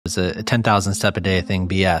It's a 10,000 step a day thing,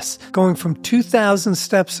 BS. Going from 2,000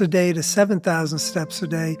 steps a day to 7,000 steps a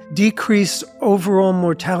day decreased overall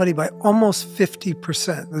mortality by almost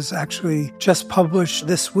 50%. It was actually just published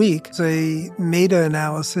this week. It's a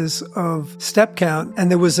meta-analysis of step count,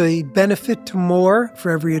 and there was a benefit to more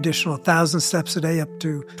for every additional 1,000 steps a day up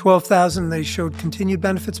to 12,000. They showed continued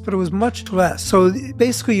benefits, but it was much less. So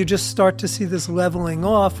basically, you just start to see this leveling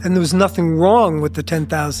off, and there was nothing wrong with the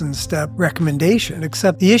 10,000 step recommendation,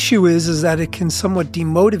 except the issue is that it can somewhat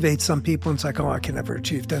demotivate some people. And it's like, oh, I can never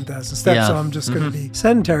achieve 10,000 steps, so I'm just going to be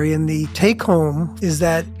sedentary. And the take home is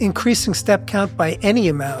that increasing step count by any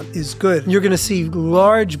amount is good. You're going to see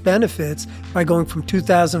large benefits by going from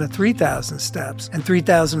 2,000 to 3,000 steps and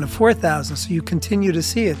 3,000 to 4,000. So you continue to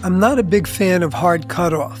see it. I'm not a big fan of hard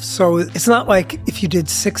cutoffs. So it's not like if you did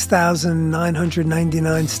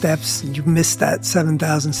 6,999 steps and you missed that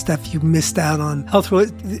 7,000 steps, you missed out on health.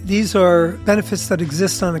 These are benefits that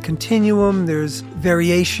exist on a continuum. There's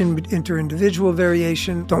variation, inter-individual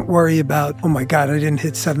variation. Don't worry about, oh my God, I didn't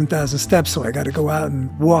hit 7,000 steps, so I got to go out and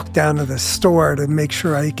walk down to the store to make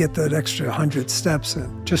sure I get that extra 100 steps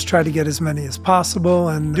in. Just try to get as many as possible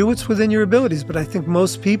and do what's within your abilities. But I think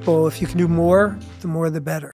most people, if you can do more, the more the better.